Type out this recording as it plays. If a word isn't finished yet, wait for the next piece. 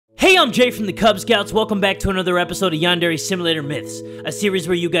Hey, I'm Jay from the Kubz Scouts. Welcome back to another episode of Yandere Simulator Myths, a series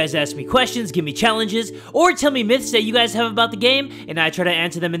where you guys ask me questions, give me challenges, or tell me myths that you guys have about the game, and I try to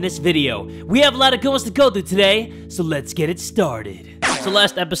answer them in this video. We have a lot of good ones to go through today, so let's get it started. So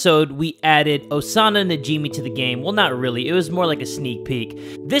last episode, we added Osana Najimi to the game. Well, not really. It was more like a sneak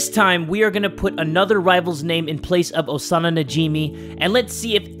peek. This time, we are going to put another rival's name in place of Osana Najimi, and let's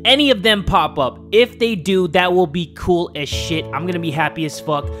see if any of them pop up. If they do, that will be cool as shit. I'm going to be happy as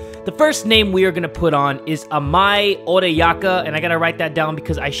fuck. The first name we are going to put on is Amai Oreyaka, and I got to write that down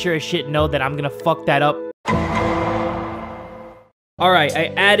because I sure as shit know that I'm going to fuck that up. Alright, I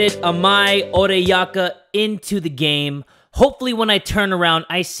added Amai Oreyaka into the game. Hopefully when I turn around,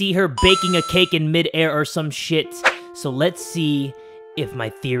 I see her baking a cake in midair or some shit. So let's see if my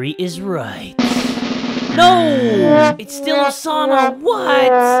theory is right. No! It's still Osana!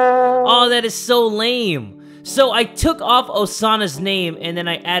 What? Oh, that is so lame. So I took off Osana's name and then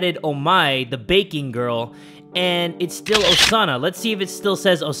I added Omai, the baking girl, and it's still Osana. Let's see if it still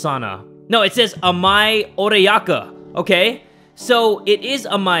says Osana. No, it says Amai Oreyaka. Okay? So it is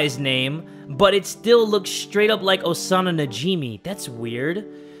Amai's name, but it still looks straight up like Osana Najimi. That's weird.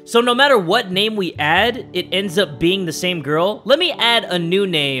 So no matter what name we add, it ends up being the same girl. Let me add a new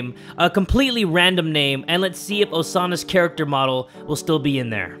name, a completely random name, and let's see if Osana's character model will still be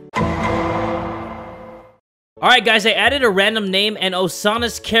in there. Alright guys, I added a random name and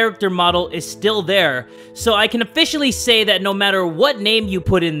Osana's character model is still there. So I can officially say that no matter what name you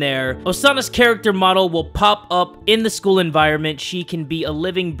put in there, Osana's character model will pop up in the school environment. She can be a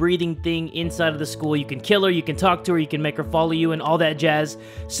living, breathing thing inside of the school. You can kill her, you can talk to her, you can make her follow you and all that jazz.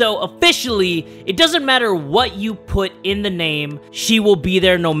 So officially, it doesn't matter what you put in the name, she will be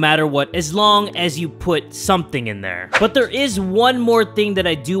there no matter what, as long as you put something in there. But there is one more thing that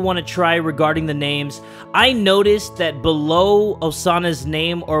I do want to try regarding the names. I noticed that below Osana's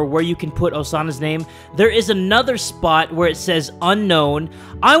name, or where you can put Osana's name, there is another spot where it says unknown.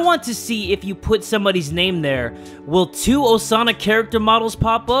 I want to see if you put somebody's name there, will 2 Osana character models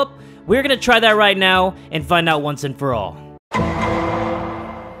pop up? We're gonna try that right now and find out once and for all.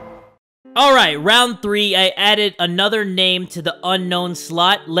 Alright, round 3, I added another name to the unknown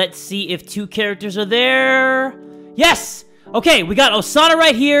slot. Let's see if 2 characters are there. Yes! Okay, we got Osana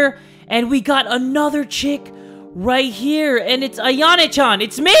right here, and we got another chick right here, and it's Ayane-chan.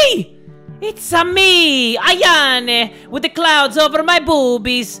 It's me! It's me, Ayane, with the clouds over my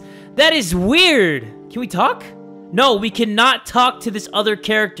boobies. That is weird. Can we talk? No, we cannot talk to this other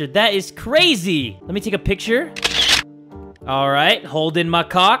character. That is crazy. Let me take a picture. Alright, holding my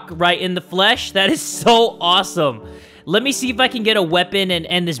cock right in the flesh. That is so awesome. Let me see if I can get a weapon and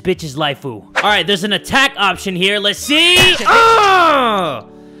end this bitch's lifeu. Alright, there's an attack option here. Let's see.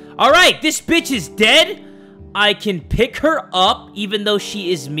 Alright, this bitch is dead. I can pick her up even though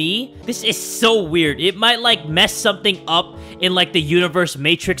she is me. This is so weird. It might like mess something up in like the universe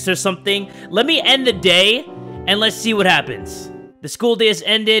matrix or something. Let me end the day and let's see what happens. The school day has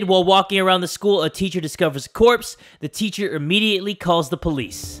ended. While walking around the school, a teacher discovers a corpse. The teacher immediately calls the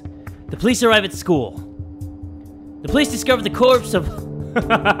police. The police arrive at school. The police discover the corpse of...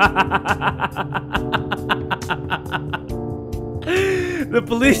 The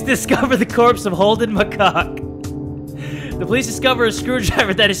police discover the corpse of Holden Macaque. The police discover a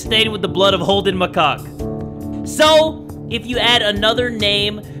screwdriver that is stained with the blood of Holden Macaque. So, if you add another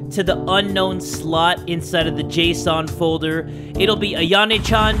name to the unknown slot inside of the JSON folder, it'll be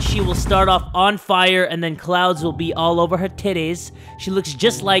Ayane-chan. She will start off on fire, and then clouds will be all over her titties. She looks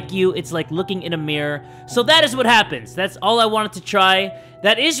just like you. It's like looking in a mirror. So that is what happens. That's all I wanted to try.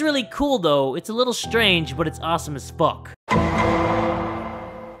 That is really cool, though. It's a little strange, but it's awesome as fuck.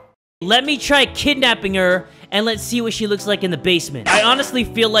 Let me try kidnapping her, and let's see what she looks like in the basement. I honestly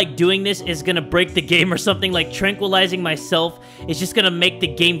feel like doing this is gonna break the game or something. Like tranquilizing myself is just gonna make the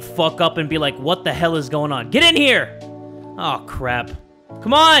game fuck up and be like, what the hell is going on? Get in here! Oh, crap.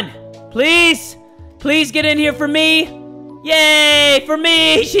 Come on! Please! Please get in here for me! Yay! For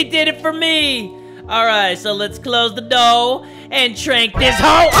me! She did it for me! Alright, so let's close the door and trank this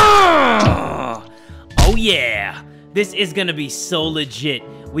hoe! Oh yeah! This is gonna be so legit.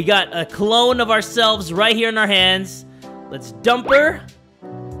 We got a clone of ourselves right here in our hands. Let's dump her.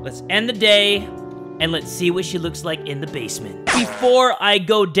 Let's end the day. And let's see what she looks like in the basement. Before I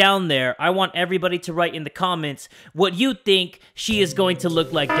go down there, I want everybody to write in the comments what you think she is going to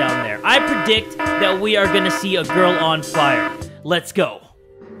look like down there. I predict that we are going to see a girl on fire. Let's go.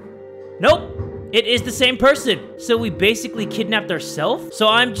 Nope. It is the same person. So we basically kidnapped ourselves. So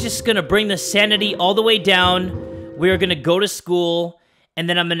I'm just going to bring the sanity all the way down. We are going to go to school. And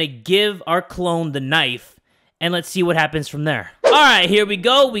then I'm going to give our clone the knife. And let's see what happens from there. Alright, here we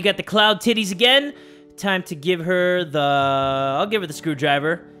go. We got the cloud titties again. Time to give her the... I'll give her the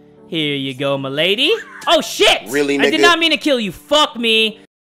screwdriver. Here you go, my lady. Oh, shit! Really, nigga? I did not mean to kill you. Fuck me.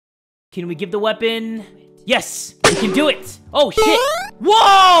 Can we give the weapon? Yes, we can do it. Oh, shit.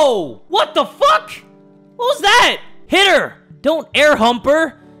 Whoa! What the fuck? What was that? Hit her. Don't air hump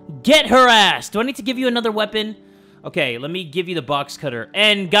her. Get her ass. Do I need to give you another weapon? Okay, let me give you the box cutter.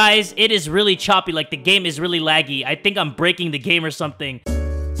 And guys, it is really choppy. Like, the game is really laggy. I think I'm breaking the game or something.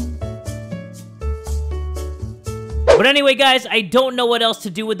 But anyway, guys, I don't know what else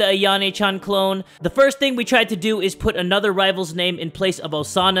to do with the Ayane-chan clone. The first thing we tried to do is put another rival's name in place of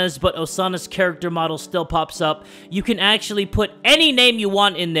Osana's, but Osana's character model still pops up. You can actually put any name you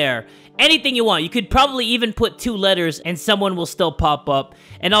want in there. Anything you want. You could probably even put 2 letters and someone will still pop up.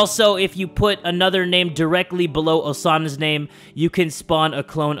 And also, if you put another name directly below Osana's name, you can spawn a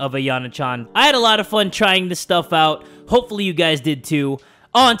clone of Ayane-chan. I had a lot of fun trying this stuff out. Hopefully you guys did too.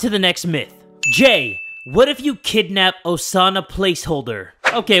 On to the next myth. Jay, what if you kidnap Osana placeholder?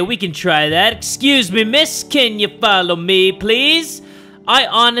 Okay, we can try that. Excuse me, miss. Can you follow me, please? I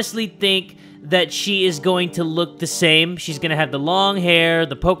honestly think that she is going to look the same. She's gonna have the long hair,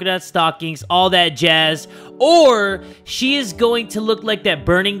 the polka dot stockings, all that jazz. Or she is going to look like that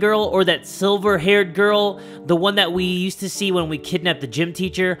burning girl or that silver-haired girl, the one that we used to see when we kidnapped the gym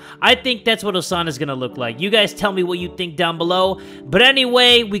teacher. I think that's what Osana's gonna look like. You guys tell me what you think down below. But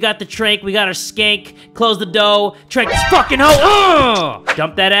anyway, we got the trank, we got our skank. Close the dough. Trank this fucking hoe.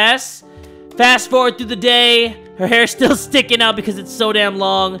 Dump that ass. Fast forward through the day. Her hair's still sticking out because it's so damn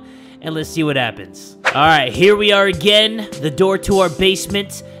long. And let's see what happens. Alright, here we are again. The door to our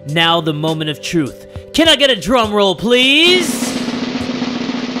basement. Now the moment of truth. Can I get a drum roll, please?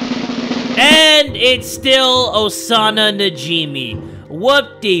 And it's still Osana Najimi.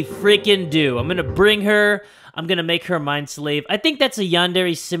 Whoop-de-freaking do. I'm gonna bring her. I'm gonna make her a mind slave. I think that's a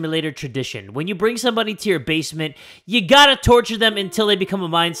Yandere Simulator tradition. When you bring somebody to your basement, you gotta torture them until they become a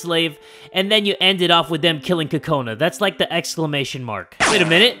mind slave, and then you end it off with them killing Kokona. That's like the exclamation mark. Wait a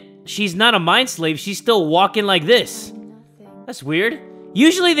minute. She's not a mind slave. She's still walking like this. That's weird.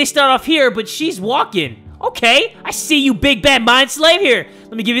 Usually they start off here, but she's walking. Okay, I see you, big bad mind slave. Here,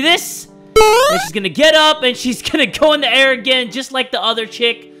 let me give you this. And she's gonna get up, and she's gonna go in the air again, just like the other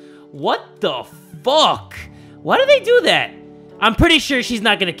chick. What the fuck? Why do they do that? I'm pretty sure she's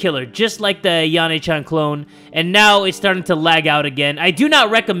not gonna kill her, just like the Ayane-chan clone. And now it's starting to lag out again. I do not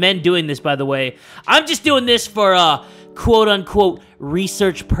recommend doing this, by the way. I'm just doing this for, quote-unquote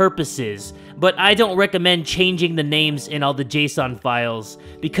research purposes, but I don't recommend changing the names in all the JSON files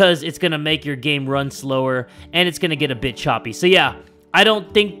because it's gonna make your game run slower and it's gonna get a bit choppy. So yeah, I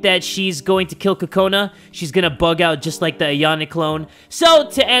don't think that she's going to kill Kokona. She's gonna bug out just like the Ayane clone. So,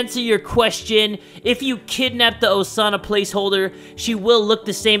 to answer your question, if you kidnap the Osana placeholder, she will look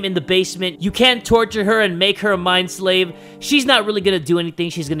the same in the basement. You can torture her and make her a mind slave. She's not really gonna do anything.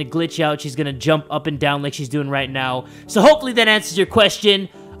 She's gonna glitch out. She's gonna jump up and down like she's doing right now. So hopefully that answers your question.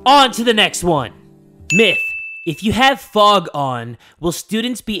 On to the next one. Myth. If you have fog on, will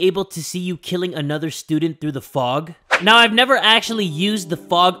students be able to see you killing another student through the fog? Now, I've never actually used the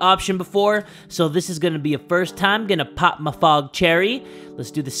fog option before, so this is going to be a first time. Gonna pop my fog cherry.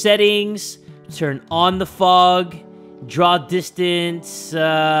 Let's do the settings. Turn on the fog. Draw distance.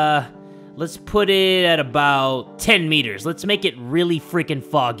 Let's put it at about 10 meters. Let's make it really freaking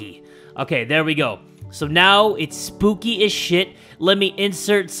foggy. Okay, there we go. So now it's spooky as shit. Let me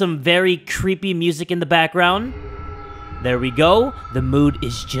insert some very creepy music in the background. There we go. The mood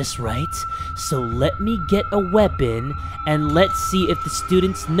is just right. So let me get a weapon and let's see if the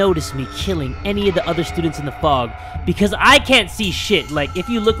students notice me killing any of the other students in the fog. Because I can't see shit. Like, if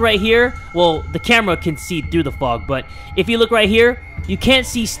you look right here, well, the camera can see through the fog, but if you look right here, you can't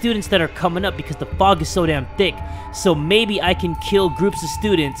see students that are coming up because the fog is so damn thick. So maybe I can kill groups of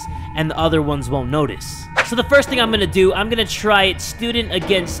students and the other ones won't notice. So the first thing I'm gonna do, I'm gonna try it student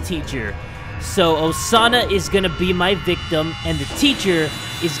against teacher. So Osana is gonna be my victim and the teacher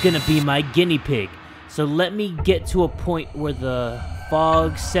is gonna be my guinea pig. So let me get to a point where the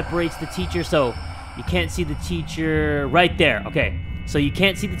fog separates the teacher. So you can't see the teacher right there. Okay, so you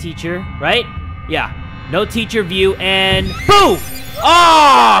can't see the teacher, right? Yeah, no teacher view and boom!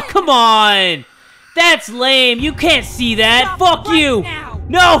 Oh, come on! That's lame. You can't see that. Fuck you.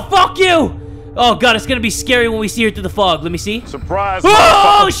 No, fuck you. Oh, God, it's going to be scary when we see her through the fog. Let me see. Surprise.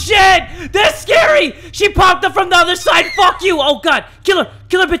 Oh, shit. That's scary. She popped up from the other side. Fuck you. Oh, God. Kill her.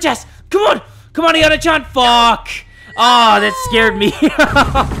 Kill her, bitch ass. Come on. Come on, Ayane-chan. Fuck. Oh, that scared me.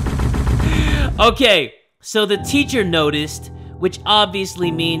 Okay, so the teacher noticed which obviously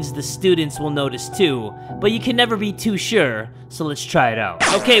means the students will notice too, but you can never be too sure, so let's try it out.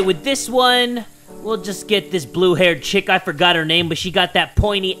 Okay, with this one, we'll just get this blue-haired chick. I forgot her name, but she got that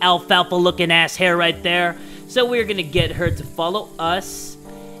pointy alfalfa-looking ass hair right there. So we're gonna get her to follow us,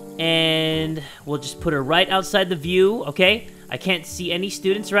 and we'll just put her right outside the view, okay? I can't see any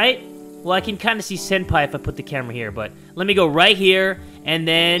students, right? Well, I can kind of see Senpai if I put the camera here, but let me go right here, and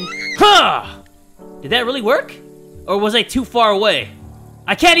then... Did that really work? Or was I too far away?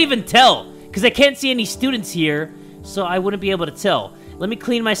 I can't even tell, because I can't see any students here, so I wouldn't be able to tell. Let me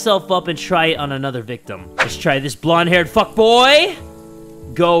clean myself up and try it on another victim. Let's try this blonde-haired fuckboy.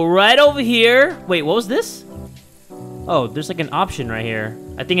 Go right over here. Wait, what was this? Oh, there's like an option right here.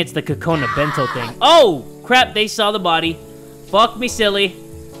 I think it's the Kokona bento thing. Oh, crap, they saw the body. Fuck me, silly.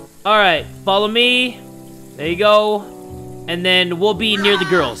 Alright, follow me. There you go. And then we'll be near the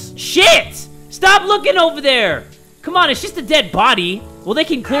girls. Shit! Stop looking over there! Come on, it's just a dead body. Well, they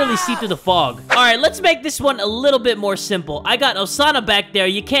can clearly see through the fog. Alright, let's make this one a little bit more simple. I got Osana back there.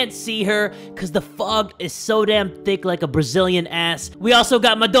 You can't see her because the fog is so damn thick like a Brazilian ass. We also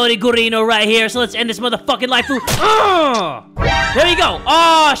got Midori Gurino right here, so let's end this motherfucking waifu. There you go.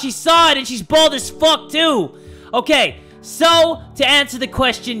 Oh, she saw it and she's bald as fuck too. Okay, so to answer the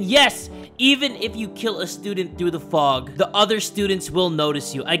question, yes, even if you kill a student through the fog, the other students will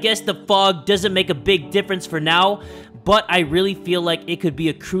notice you. I guess the fog doesn't make a big difference for now, but I really feel like it could be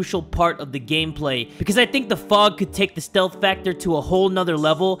a crucial part of the gameplay because I think the fog could take the stealth factor to a whole nother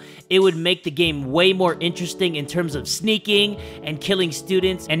level. It would make the game way more interesting in terms of sneaking and killing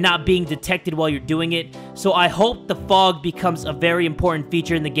students and not being detected while you're doing it. So I hope the fog becomes a very important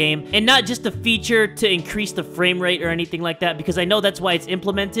feature in the game and not just a feature to increase the frame rate or anything like that because I know that's why it's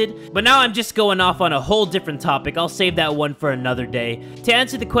implemented. But now I'm just going off on a whole different topic. I'll save that one for another day. To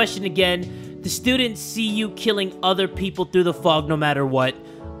answer the question again, the students see you killing other people through the fog no matter what.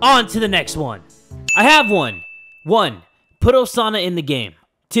 On to the next one. I have one. 1. Put Osana in the game.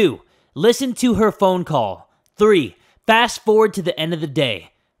 2. Listen to her phone call. 3. Fast forward to the end of the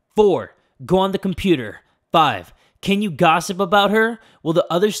day. 4. Go on the computer. 5. Can you gossip about her? Will the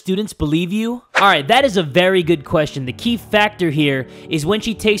other students believe you? Alright, that is a very good question. The key factor here is when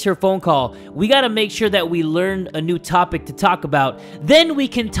she takes her phone call, we gotta make sure that we learn a new topic to talk about. Then we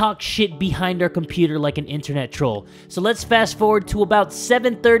can talk shit behind our computer like an internet troll. So let's fast forward to about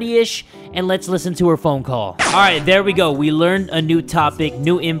 7:30-ish and let's listen to her phone call. Alright, there we go. We learned a new topic,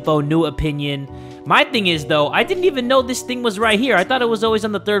 new info, new opinion. My thing is, though, I didn't even know this thing was right here. I thought it was always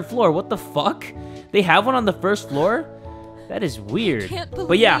on the 3rd floor. What the fuck? They have one on the 1st floor? That is weird.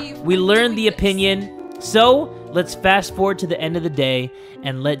 But yeah, we learned the opinion. So, let's fast forward to the end of the day,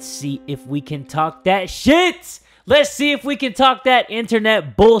 and let's see if we can talk that shit! Let's see if we can talk that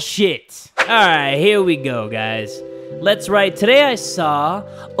internet bullshit. Alright, here we go, guys. Let's write, today I saw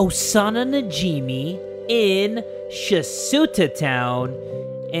Osana Najimi in Shisuta Town,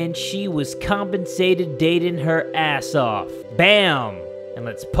 and she was compensated dating her ass off. Bam! And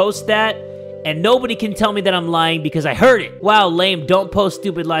let's post that. And nobody can tell me that I'm lying because I heard it. Wow, lame. Don't post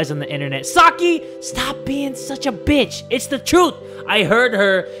stupid lies on the internet. Saki, stop being such a bitch. It's the truth. I heard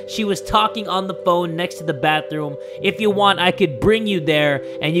her. She was talking on the phone next to the bathroom. If you want, I could bring you there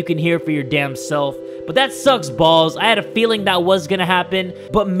and you can hear for your damn self. But that sucks balls. I had a feeling that was gonna happen.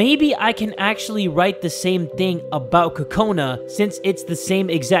 But maybe I can actually write the same thing about Kokona since it's the same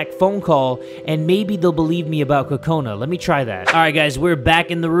exact phone call. And maybe they'll believe me about Kokona. Let me try that. Alright guys, we're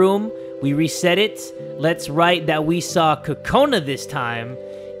back in the room. We reset it. Let's write that we saw Kokona this time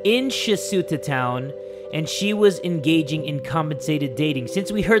in Shisuta Town, and she was engaging in compensated dating.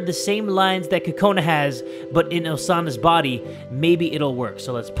 Since we heard the same lines that Kokona has, but in Osana's body, maybe it'll work.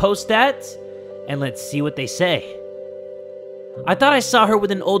 So let's post that, and let's see what they say. I thought I saw her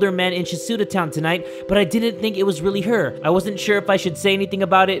with an older man in Shisuta Town tonight, but I didn't think it was really her. I wasn't sure if I should say anything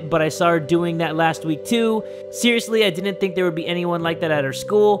about it, but I saw her doing that last week too. Seriously, I didn't think there would be anyone like that at her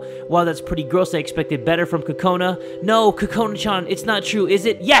school. While that's pretty gross, I expected better from Kokona. No, Kokona-chan, it's not true, is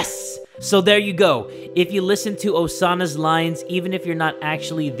it? Yes! So there you go. If you listen to Osana's lines, even if you're not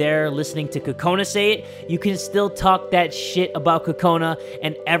actually there listening to Kokona say it, you can still talk that shit about Kokona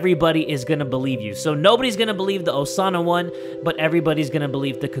and everybody is gonna believe you. So nobody's gonna believe the Osana one, but everybody's gonna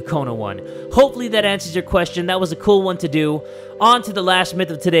believe the Kokona one. Hopefully that answers your question. That was a cool one to do. On to the last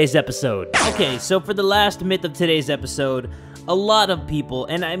myth of today's episode. Okay, so for the last myth of today's episode, a lot of people,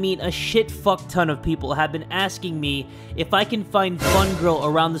 and I mean a shit fuck ton of people, have been asking me if I can find Fun Girl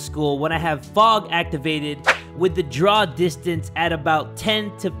around the school when I have fog activated with the draw distance at about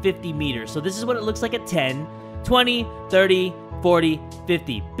 10 to 50 meters. So this is what it looks like at 10, 20, 30, 40,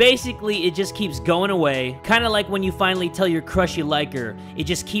 50. Basically, it just keeps going away. Kind of like when you finally tell your crush you like her. It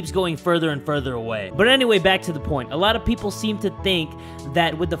just keeps going further and further away. But anyway, back to the point. A lot of people seem to think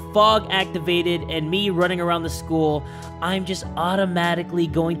that with the fog activated and me running around the school, I'm just automatically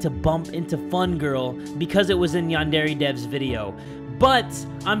going to bump into Fun Girl because it was in Yandere Dev's video. But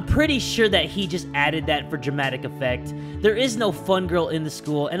I'm pretty sure that he just added that for dramatic effect. There is no Fun Girl in the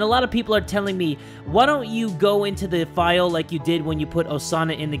school, and a lot of people are telling me, why don't you go into the file like you did when you put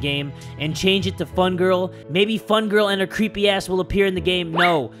Osana in the game and change it to Fun Girl? Maybe Fun Girl and her creepy ass will appear in the game.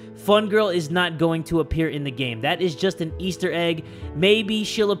 No, Fun Girl is not going to appear in the game. That is just an Easter egg. Maybe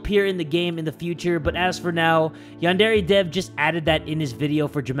she'll appear in the game in the future, but as for now, Yandere Dev just added that in his video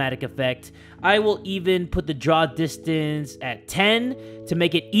for dramatic effect. I will even put the draw distance at 10 to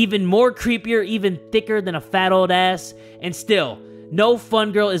make it even more creepier, even thicker than a fat old ass, and still, no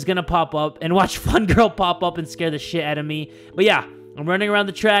Fun Girl is gonna pop up, and watch Fun Girl pop up and scare the shit out of me. But yeah, I'm running around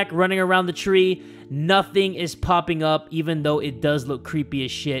the track, running around the tree. Nothing is popping up, even though it does look creepy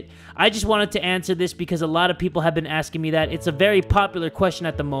as shit. I just wanted to answer this because a lot of people have been asking me that. It's a very popular question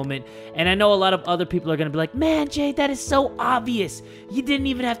at the moment, and I know a lot of other people are going to be like, man, Jay, that is so obvious. You didn't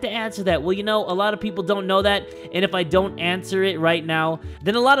even have to answer that. Well, you know, a lot of people don't know that, and if I don't answer it right now,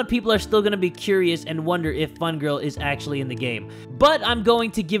 then a lot of people are still going to be curious and wonder if Fun Girl is actually in the game. But I'm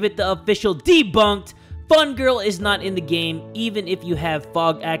going to give it the official debunked. Fun Girl is not in the game, even if you have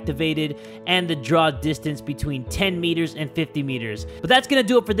fog activated and the draw distance between 10 meters and 50 meters. But that's gonna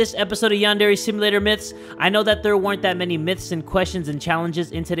do it for this episode of Yandere Simulator Myths. I know that there weren't that many myths and questions and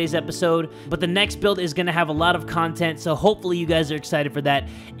challenges in today's episode, but the next build is gonna have a lot of content, so hopefully you guys are excited for that.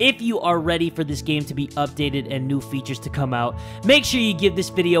 If you are ready for this game to be updated and new features to come out, make sure you give this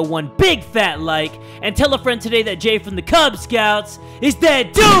video one big fat like, and tell a friend today that Jay from the Kubz Scouts is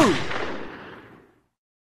that dude!